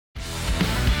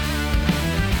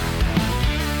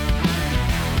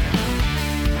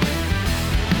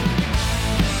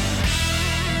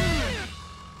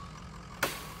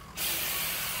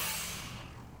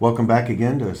Welcome back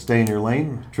again to Stay in Your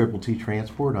Lane, Triple T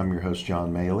Transport. I'm your host,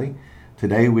 John Maley.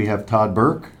 Today we have Todd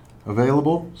Burk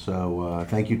available. So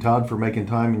thank you, Todd, for making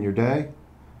time in your day.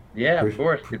 Yeah, of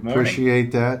course. Good morning.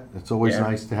 Appreciate that. It's always Yeah.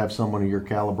 nice to have someone of your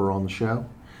caliber on the show.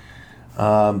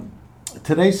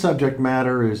 Today's subject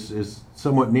matter is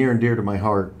somewhat near and dear to my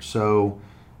heart. So,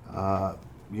 I've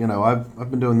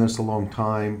been doing this a long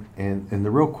time, and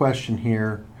the real question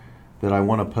here that I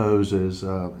want to pose is,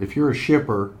 if you're a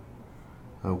shipper,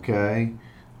 okay,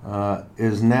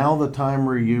 is now the time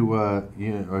where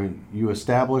you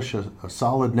establish a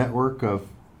solid network of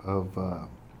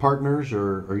partners,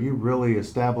 or are you really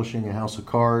establishing a house of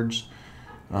cards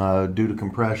due to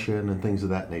compression and things of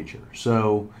that nature?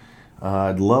 So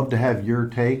I'd love to have your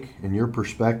take and your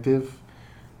perspective.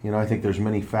 I think there's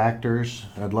many factors.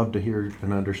 I'd love to hear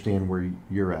and understand where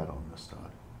you're at on this, Todd.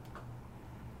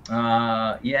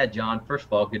 Yeah, John. First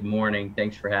of all, good morning.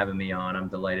 Thanks for having me on. I'm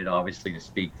delighted, obviously, to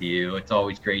speak to you. It's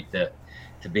always great to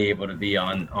be able to be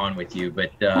on with you.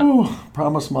 But Ooh,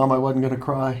 promise, Mom, I wasn't going to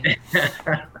cry.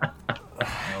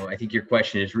 I think your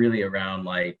question is really around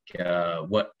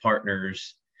what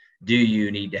partners do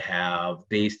you need to have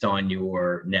based on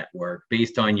your network,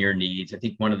 based on your needs. I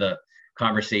think one of the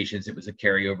conversations that was a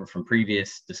carryover from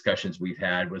previous discussions we've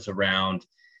had was around,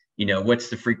 what's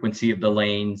the frequency of the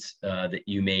lanes that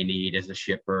you may need as a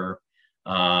shipper,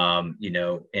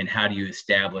 and how do you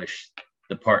establish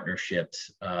the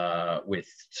partnerships with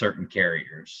certain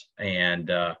carriers.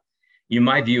 And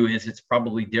my view is it's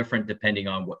probably different depending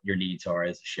on what your needs are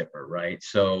as a shipper, right?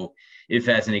 So if,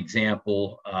 as an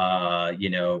example,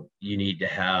 you need to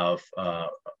have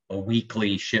a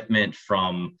weekly shipment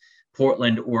from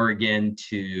Portland, Oregon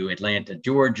to Atlanta,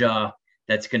 Georgia,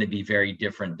 that's going to be very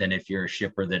different than if you're a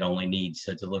shipper that only needs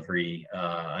a delivery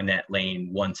on that lane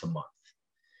once a month.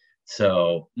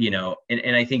 So,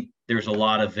 and I think there's a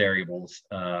lot of variables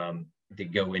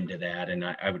that go into that. And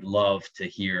I would love to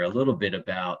hear a little bit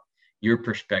about your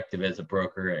perspective as a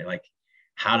broker. Like,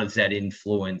 how does that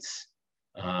influence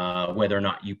whether or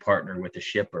not you partner with a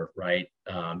shipper, right?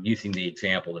 Using the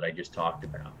example that I just talked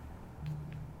about.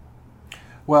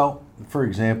 Well, for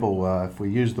example, if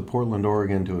we use the Portland,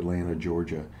 Oregon to Atlanta,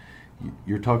 Georgia,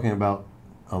 you're talking about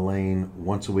a lane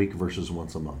once a week versus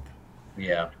once a month.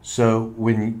 Yeah. So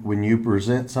when you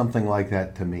present something like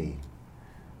that to me,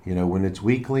 when it's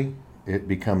weekly, it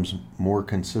becomes more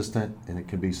consistent, and it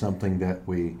can be something that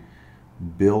we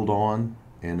build on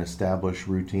and establish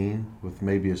routine with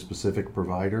maybe a specific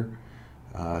provider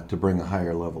to bring a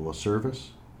higher level of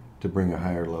service, to bring a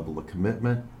higher level of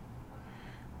commitment,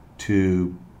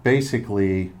 to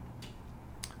basically,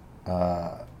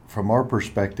 from our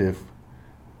perspective,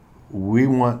 we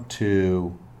want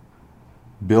to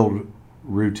build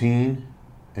routine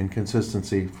and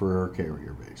consistency for our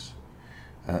carrier base.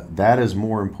 That is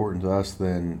more important to us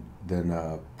than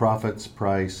profits,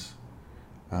 price,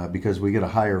 because we get a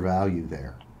higher value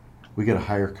there. We get a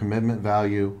higher commitment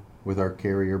value with our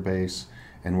carrier base,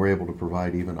 and we're able to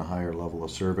provide even a higher level of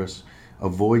service.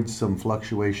 Avoid some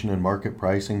fluctuation in market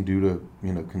pricing due to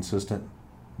consistent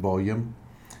volume.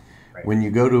 Right. When you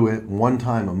go to it one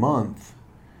time a month,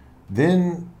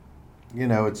 then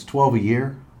it's 12 a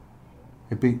year.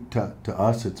 To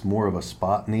us, it's more of a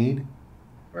spot need.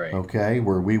 Right. Okay,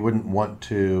 where we wouldn't want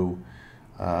to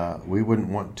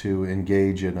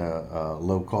engage in a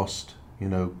low cost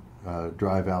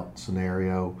drive out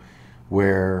scenario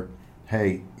where,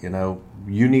 hey,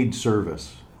 you need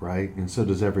service, right? And so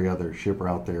does every other shipper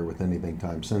out there with anything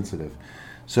time sensitive.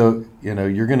 So,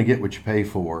 you're going to get what you pay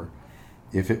for.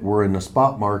 If it were in the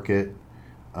spot market,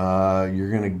 you're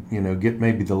going to, get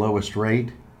maybe the lowest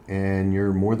rate, and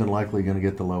you're more than likely going to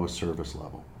get the lowest service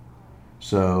level.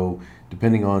 So,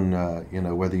 depending on,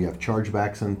 whether you have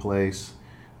chargebacks in place,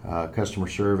 customer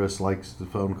service likes the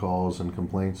phone calls and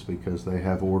complaints because they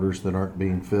have orders that aren't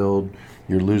being filled.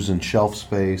 You're losing shelf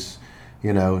space.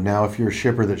 Now if you're a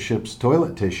shipper that ships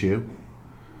toilet tissue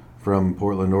from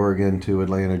Portland, Oregon to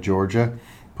Atlanta, Georgia,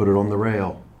 put it on the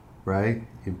rail, right?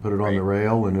 You put it on the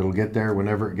rail, and it'll get there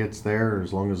whenever it gets there.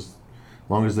 As long as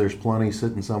there's plenty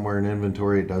sitting somewhere in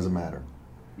inventory, it doesn't matter.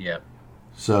 Yeah.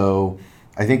 So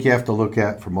I think you have to look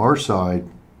at, from our side,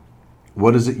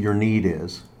 what is it your need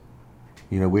is.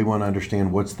 We want to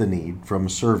understand what's the need from a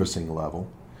servicing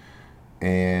level,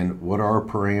 and what are our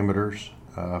parameters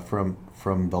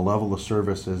from the level of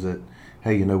service. Is it,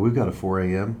 hey, we've got a 4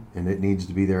 a.m. and it needs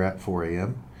to be there at 4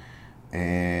 a.m.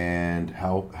 and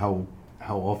how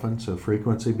often? So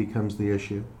frequency becomes the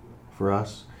issue for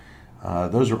us.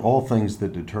 Those are all things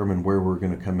that determine where we're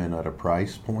going to come in at a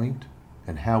price point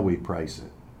and how we price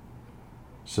it.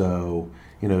 So,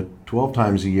 12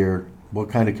 times a year, what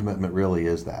kind of commitment really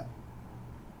is that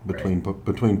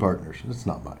between partners? It's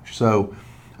not much. So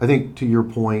I think to your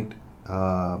point,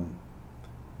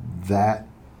 that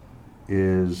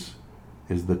is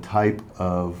the type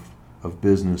of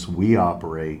business we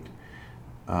operate,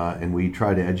 and we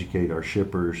try to educate our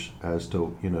shippers as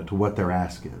to to what their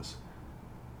ask is.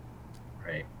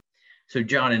 Right. So,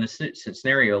 John, in a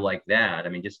scenario like that, I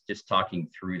mean, just talking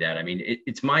through that, I mean,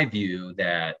 it's my view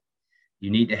that you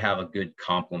need to have a good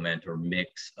complement or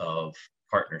mix of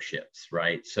partnerships,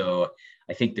 right? So,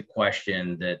 I think the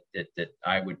question that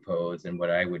I would pose and what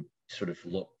I would sort of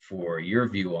look for your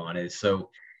view on is, so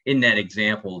in that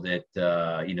example that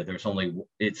there's only,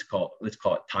 let's call it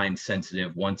time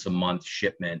sensitive, once a month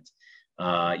shipment.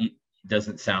 It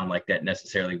doesn't sound like that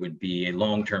necessarily would be a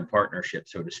long-term partnership,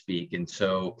 so to speak. And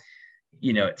so,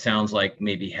 it sounds like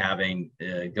maybe having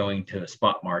going to a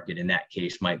spot market in that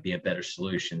case might be a better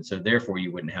solution. So therefore,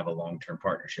 you wouldn't have a long-term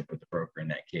partnership with the broker in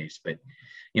that case. But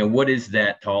what is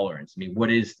that tolerance? I mean, what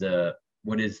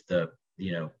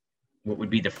would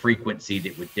be the frequency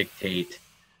that would dictate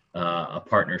a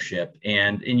partnership?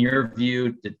 And in your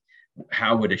view,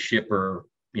 how would a shipper,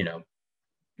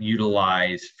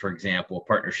 utilize, for example, a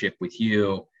partnership with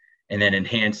you, and then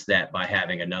enhance that by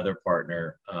having another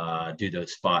partner do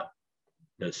those spot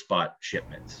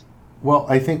shipments? Well,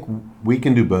 I think we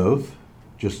can do both.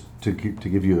 Just to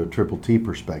give you a triple T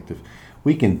perspective,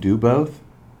 we can do both.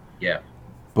 Yeah.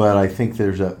 But I think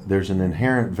there's an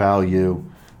inherent value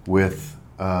with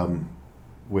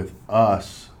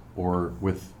us, or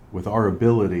with our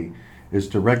ability, is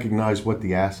to recognize what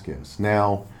the ask is.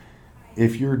 Now,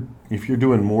 if you're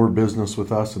doing more business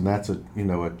with us and that's a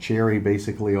cherry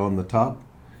basically on the top,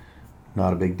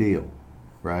 not a big deal,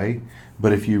 right?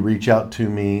 But if you reach out to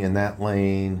me in that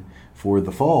lane for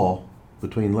the fall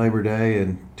between Labor Day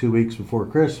and 2 weeks before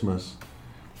Christmas,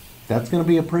 that's going to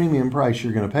be a premium price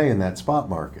you're going to pay in that spot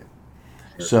market.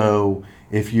 Sure. So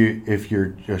if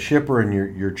you're a shipper and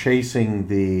you're chasing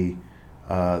the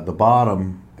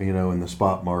bottom, in the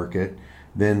spot market,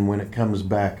 then when it comes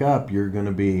back up, you're going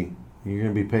to be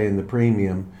paying the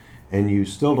premium, and you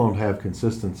still don't have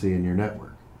consistency in your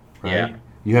network, right? Yeah.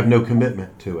 You have no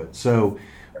commitment to it. So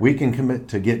we can commit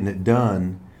to getting it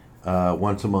done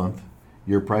once a month.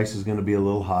 Your price is going to be a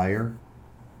little higher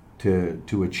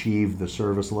to achieve the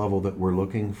service level that we're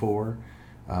looking for,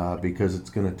 because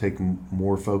it's going to take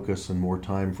more focus and more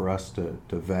time for us to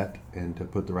vet and to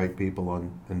put the right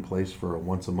people in place for a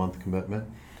once a month commitment.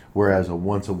 Whereas a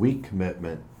once a week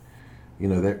commitment,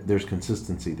 there's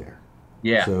consistency there.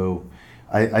 Yeah. So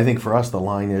I think for us the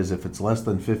line is, if it's less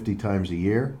than 50 times a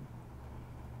year,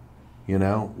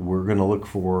 we're going to look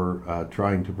for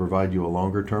trying to provide you a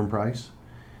longer term price.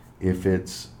 If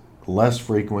it's less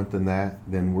frequent than that,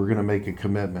 then we're going to make a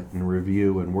commitment and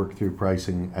review and work through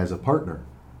pricing as a partner.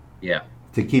 Yeah.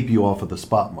 To keep you off of the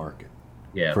spot market.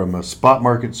 Yeah. From a spot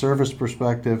market service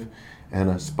perspective and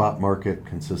a spot market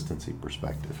consistency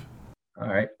perspective. All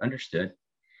right, understood.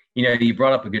 You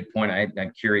brought up a good point.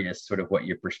 I'm curious sort of what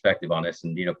your perspective on this,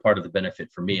 and part of the benefit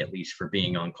for me, at least for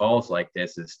being on calls like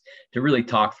this, is to really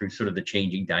talk through sort of the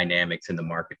changing dynamics in the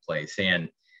marketplace. And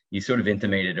you sort of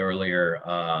intimated earlier,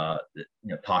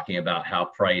 talking about how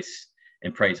price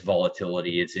and price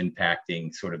volatility is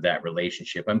impacting sort of that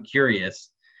relationship. I'm curious,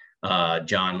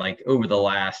 John, like over the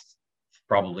last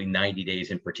probably 90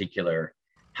 days in particular,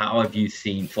 how have you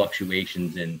seen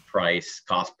fluctuations in price,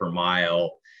 cost per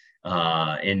mile,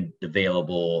 in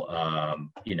available,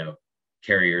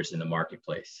 carriers in the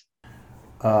marketplace?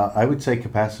 I would say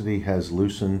capacity has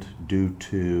loosened due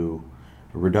to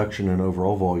a reduction in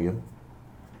overall volume.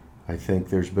 I think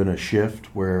there's been a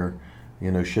shift where,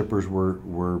 shippers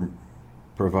were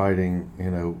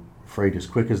providing, freight as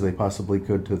quick as they possibly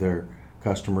could to their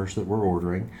customers that were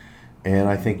ordering. And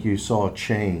I think you saw a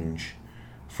change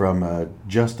from a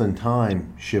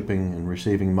just-in-time shipping and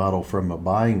receiving model from a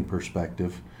buying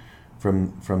perspective,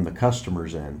 from the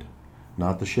customer's end,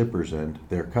 not the shipper's end,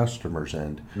 their customer's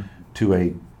end, mm-hmm. to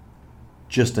a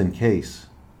just-in-case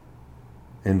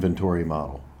inventory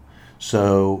model.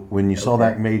 So when you saw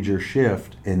that major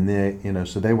shift, and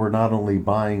so they were not only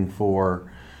buying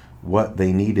for what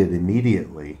they needed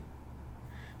immediately,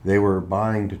 they were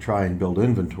buying to try and build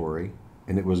inventory,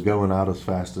 and it was going out as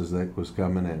fast as it was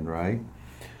coming in, right?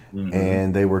 Mm-hmm.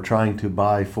 And they were trying to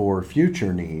buy for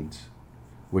future needs,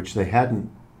 which they hadn't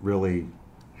really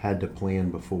had to plan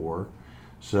before.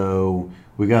 So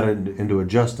we got into a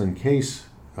just-in-case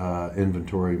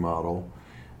inventory model,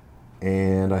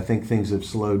 and I think things have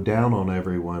slowed down on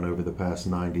everyone over the past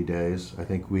 90 days. I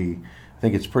think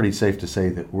it's pretty safe to say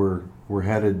that we're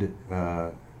headed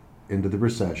into the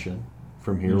recession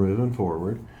from here moving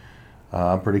forward.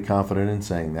 I'm pretty confident in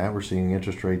saying that. We're seeing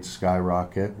interest rates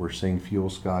skyrocket. We're seeing fuel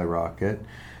skyrocket.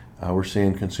 We're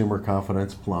seeing consumer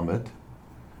confidence plummet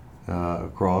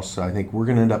across. I think we're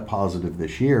going to end up positive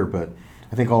this year, but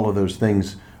I think all of those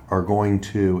things are going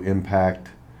to impact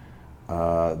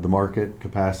the market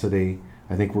capacity.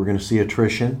 I think we're going to see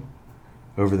attrition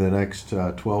over the next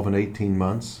 12 and 18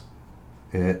 months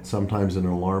at sometimes an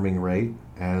alarming rate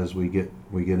as we get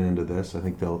into this. I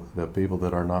think the people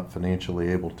that are not financially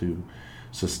able to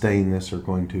sustain this are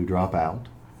going to drop out.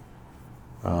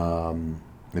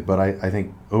 But I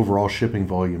think overall shipping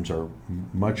volumes are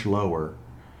much lower.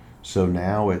 So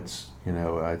now it's,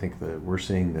 I think that we're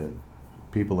seeing that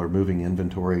people are moving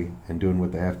inventory and doing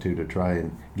what they have to try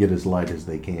and get as light as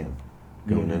they can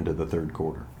going into the third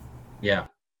quarter. Yeah.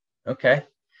 Okay.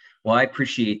 Well, I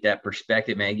appreciate that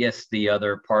perspective. And I guess the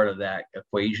other part of that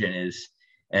equation is,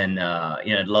 and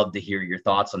I'd love to hear your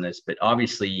thoughts on this, but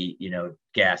obviously,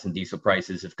 gas and diesel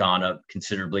prices have gone up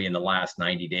considerably in the last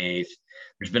 90 days.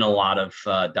 There's been a lot of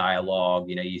dialogue.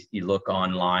 You look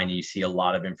online, you see a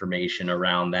lot of information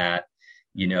around that.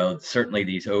 Certainly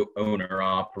these owner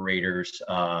operators,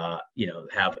 have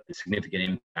a significant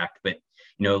impact, but,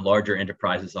 larger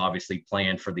enterprises obviously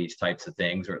plan for these types of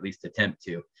things, or at least attempt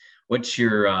to. What's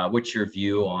your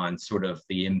view on sort of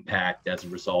the impact as a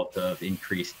result of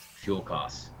increased fuel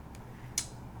costs?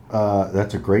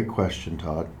 That's a great question,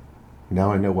 Todd.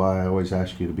 Now I know why I always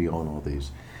ask you to be on all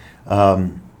these.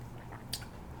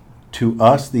 To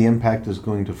us, the impact is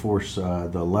going to force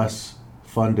the less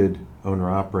funded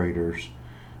owner-operators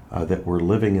that were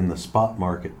living in the spot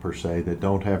market, per se, that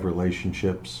don't have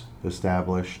relationships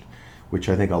established, which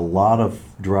I think a lot of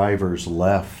drivers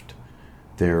left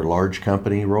their large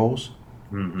company roles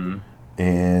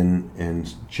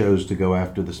and chose to go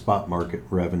after the spot market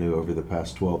revenue over the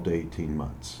past 12 to 18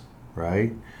 months,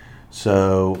 right?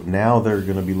 So now they're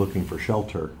going to be looking for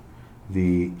shelter.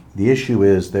 The issue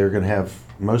is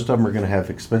most of them are going to have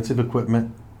expensive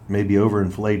equipment, maybe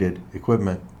overinflated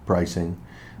equipment pricing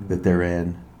that they're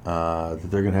in,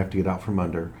 that they're going to have to get out from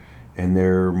under. And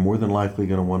they're more than likely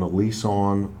going to want to lease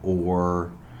on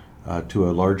or to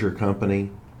a larger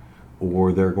company,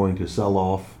 or they're going to sell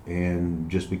off and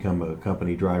just become a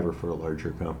company driver for a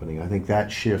larger company. I think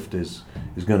that shift is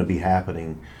going to be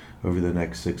happening over the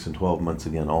next 6 and 12 months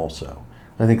again also.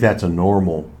 I think that's a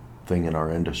normal thing in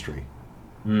our industry.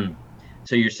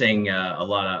 So you're saying a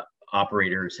lot of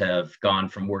operators have gone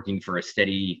from working for a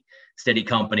steady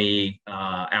company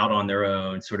out on their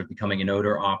own, sort of becoming an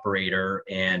owner operator,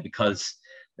 and because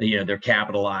they're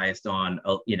capitalized on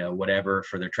whatever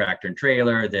for their tractor and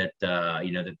trailer, that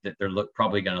that they're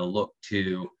probably going to look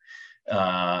to,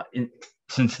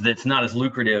 since it's not as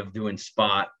lucrative doing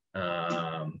spot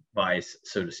buys,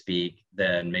 so to speak,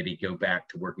 then maybe go back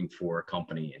to working for a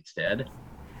company instead.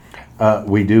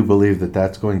 We do believe that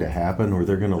that's going to happen, or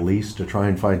they're going to lease to try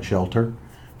and find shelter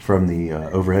from the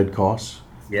overhead costs,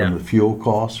 from the fuel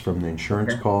costs, from the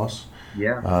insurance costs.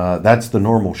 That's the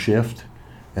normal shift.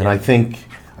 And I think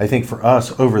for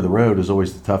us, over the road is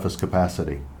always the toughest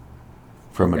capacity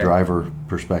from a driver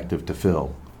perspective to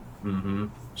fill.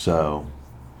 So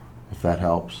if that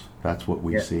helps, that's what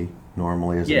we see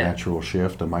normally as a natural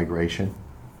shift, a migration.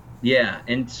 Yeah.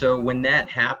 And so when that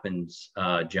happens,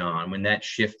 John, when that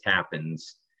shift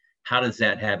happens, how does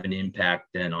that have an impact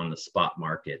then on the spot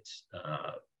markets?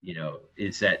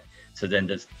 Is that, so then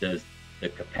does the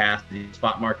capacity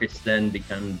spot markets then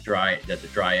become dry? Does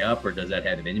it dry up, or does that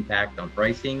have an impact on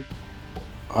pricing?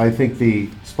 I think the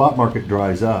spot market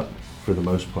dries up for the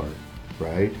most part,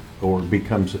 right? Or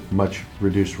becomes much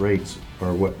reduced rates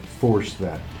are what force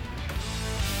that.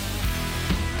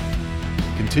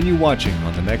 Continue watching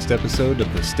on the next episode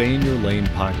of the Stay in Your Lane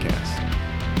podcast.